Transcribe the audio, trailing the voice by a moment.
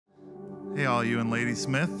Hey, all you in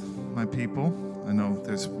Ladysmith, my people. I know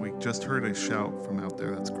we just heard a shout from out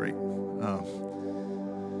there. That's great.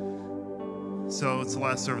 So it's the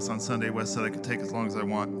last service on Sunday. Wes said I could take as long as I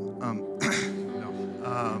want.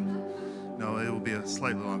 No, it will be a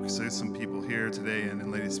slightly longer. So there's some people here today and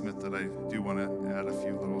in Ladysmith that I do want to add a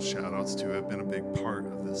few little shout outs to. Have been a big part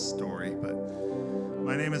of this story. But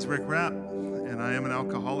my name is Rick Rapp, and I am an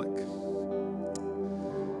alcoholic.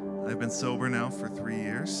 I've been sober now for 3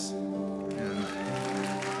 years. And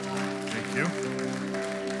thank you.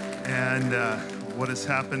 And what has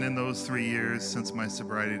happened in those 3 years since my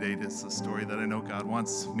sobriety date is the story that I know God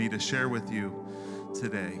wants me to share with you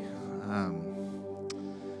today. A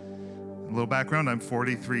little background, I'm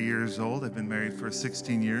 43 years old. I've been married for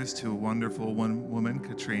 16 years to a wonderful woman,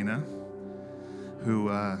 Katrina, who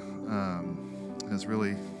has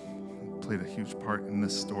really played a huge part in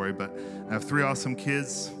this story. But I have 3 awesome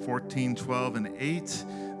kids, 14, 12, and 8,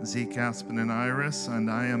 Zeke, Aspen, and Iris, and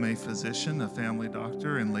I am a physician, a family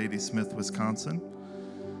doctor in Ladysmith, Wisconsin.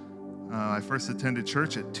 I first attended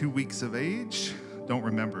church at 2 weeks of age. Don't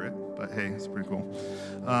remember it, but hey, it's pretty cool.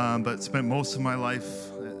 But spent most of my life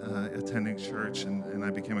attending church, and I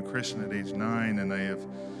became a Christian at age 9, and I have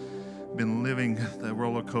been living the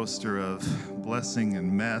roller coaster of blessing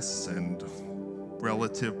and mess and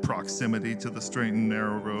relative proximity to the straight and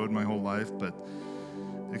narrow road my whole life, but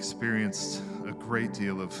experienced a great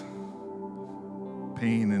deal of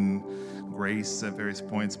pain and grace at various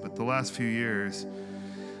points. But the last few years,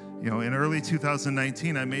 in early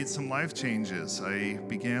 2019, I made some life changes. I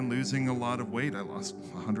began losing a lot of weight. I lost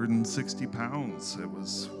 160 pounds. It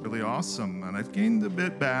was really awesome. And I've gained a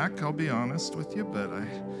bit back, I'll be honest with you, but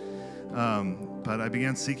I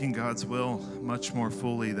began seeking God's will much more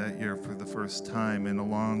fully that year for the first time in a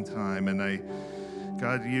long time. And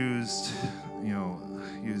God used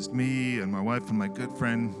me and my wife and my good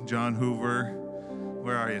friend, John Hoover.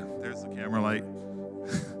 Where are you? There's the camera light.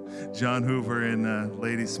 John Hoover in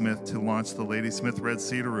Ladysmith to launch the Ladysmith Red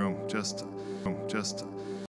Cedar Room just